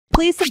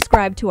Please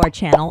subscribe to our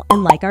channel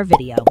and like our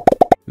video.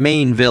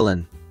 Main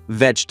villain,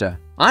 Vegeta.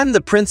 I'm the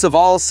prince of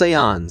all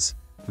Saiyans.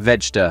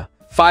 Vegeta.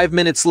 5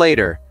 minutes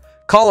later,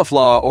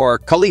 Cauliflower or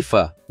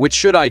Khalifa, which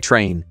should I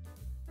train?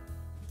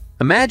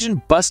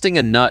 Imagine busting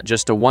a nut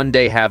just to one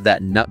day have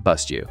that nut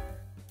bust you.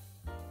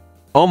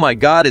 Oh my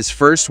god, his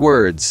first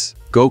words.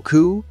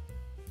 Goku?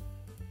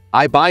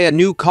 I buy a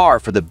new car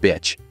for the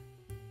bitch.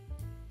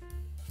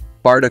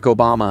 Barack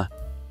Obama.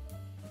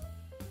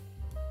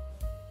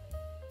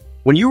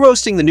 When you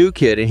roasting the new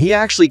kid and he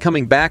actually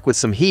coming back with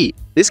some heat,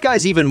 this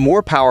guy's even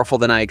more powerful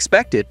than I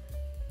expected.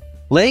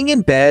 Laying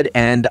in bed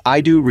and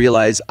I do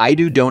realize I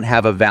don't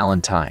have a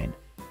Valentine.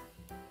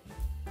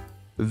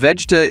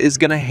 Vegeta is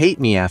gonna hate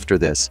me after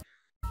this.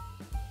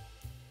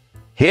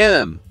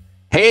 Him.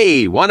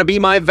 Hey, wanna be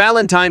my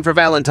Valentine for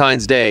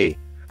Valentine's Day?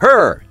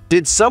 Her.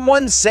 Did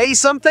someone say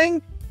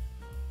something?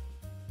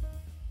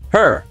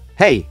 Her.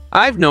 Hey,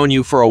 I've known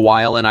you for a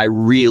while and I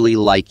really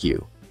like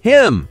you.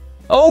 Him.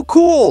 Oh,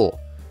 cool.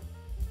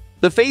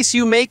 The face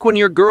you make when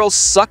your girl's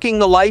sucking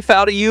the life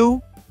out of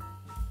you?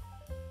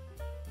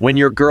 When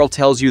your girl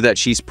tells you that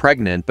she's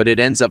pregnant, but it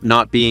ends up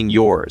not being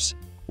yours.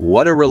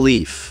 What a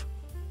relief.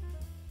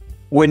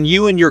 When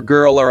you and your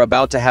girl are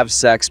about to have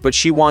sex, but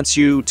she wants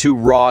you to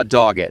raw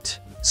dog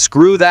it.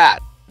 Screw that.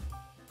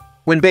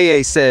 When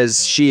Bae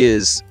says she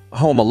is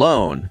home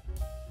alone.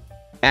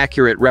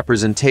 Accurate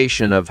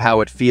representation of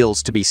how it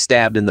feels to be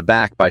stabbed in the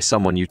back by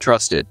someone you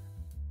trusted.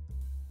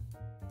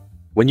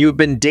 When you've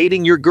been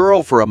dating your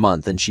girl for a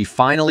month and she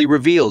finally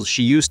reveals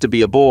she used to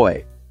be a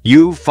boy.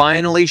 You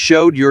finally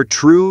showed your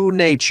true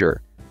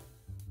nature.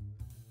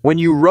 When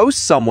you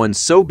roast someone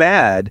so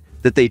bad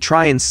that they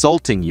try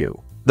insulting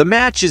you. The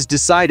match is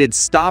decided.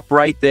 Stop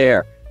right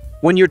there.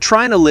 When you're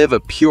trying to live a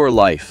pure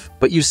life,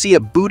 but you see a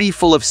booty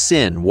full of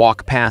sin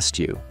walk past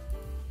you.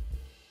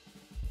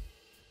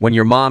 When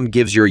your mom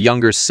gives your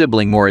younger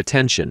sibling more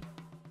attention.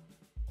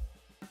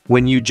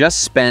 When you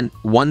just spent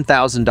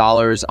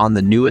 $1,000 on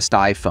the newest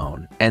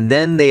iPhone, and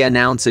then they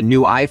announce a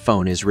new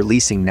iPhone is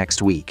releasing next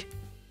week.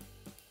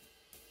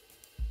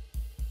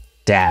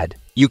 Dad,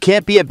 you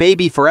can't be a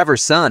baby forever,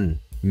 son.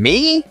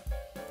 Me?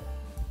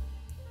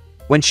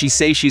 When she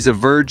says she's a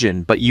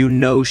virgin, but you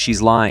know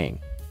she's lying.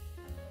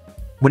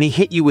 When he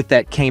hit you with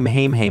that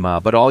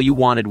Kamehameha, but all you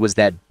wanted was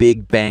that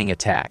big bang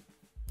attack.